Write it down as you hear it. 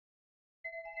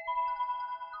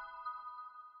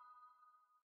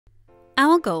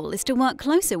Our goal is to work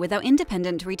closer with our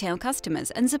independent retail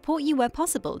customers and support you where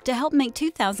possible to help make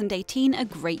 2018 a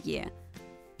great year.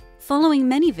 Following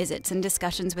many visits and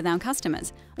discussions with our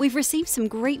customers, we've received some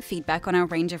great feedback on our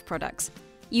range of products.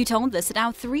 You told us that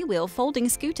our three-wheel folding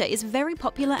scooter is very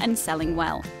popular and selling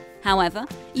well. However,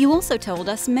 you also told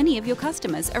us many of your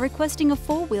customers are requesting a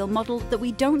four-wheel model that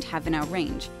we don't have in our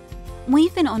range.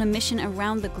 We've been on a mission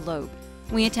around the globe.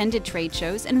 We attended trade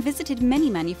shows and visited many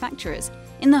manufacturers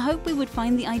in the hope we would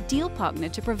find the ideal partner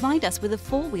to provide us with a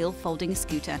four-wheel folding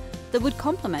scooter that would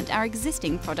complement our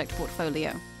existing product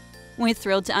portfolio. We're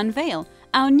thrilled to unveil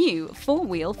our new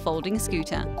four-wheel folding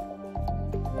scooter.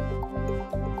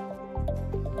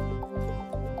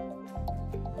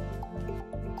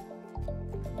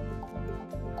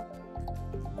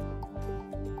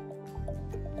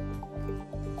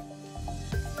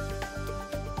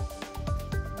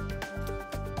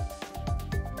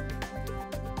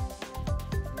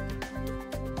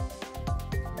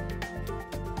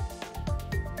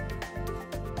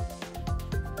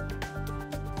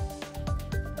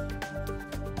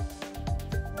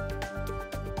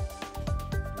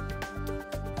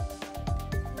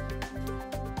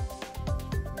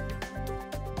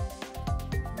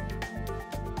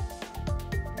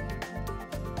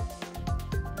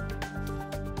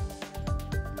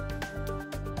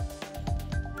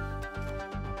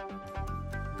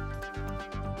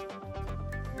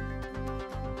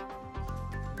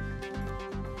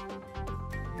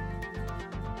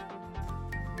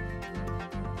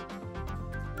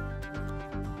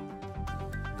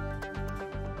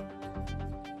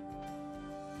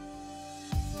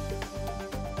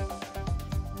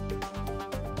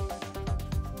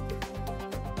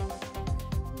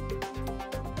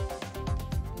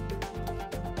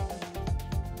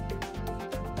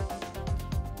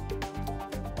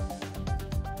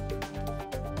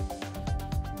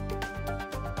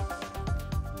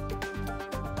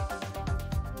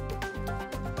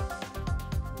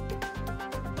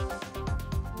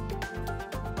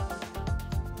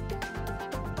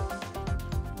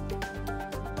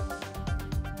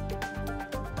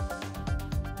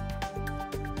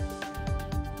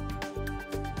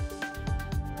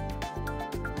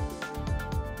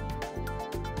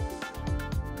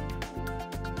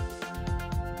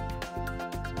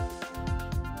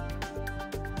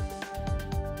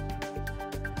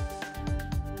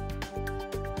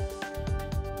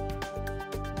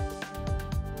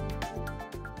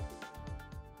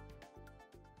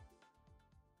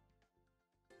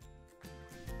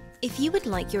 If you would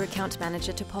like your account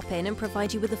manager to pop in and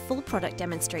provide you with a full product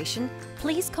demonstration,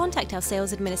 please contact our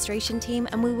sales administration team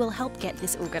and we will help get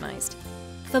this organised.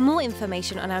 For more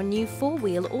information on our new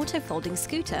four-wheel auto-folding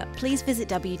scooter, please visit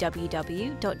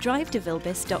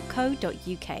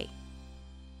www.drivedevilbis.co.uk.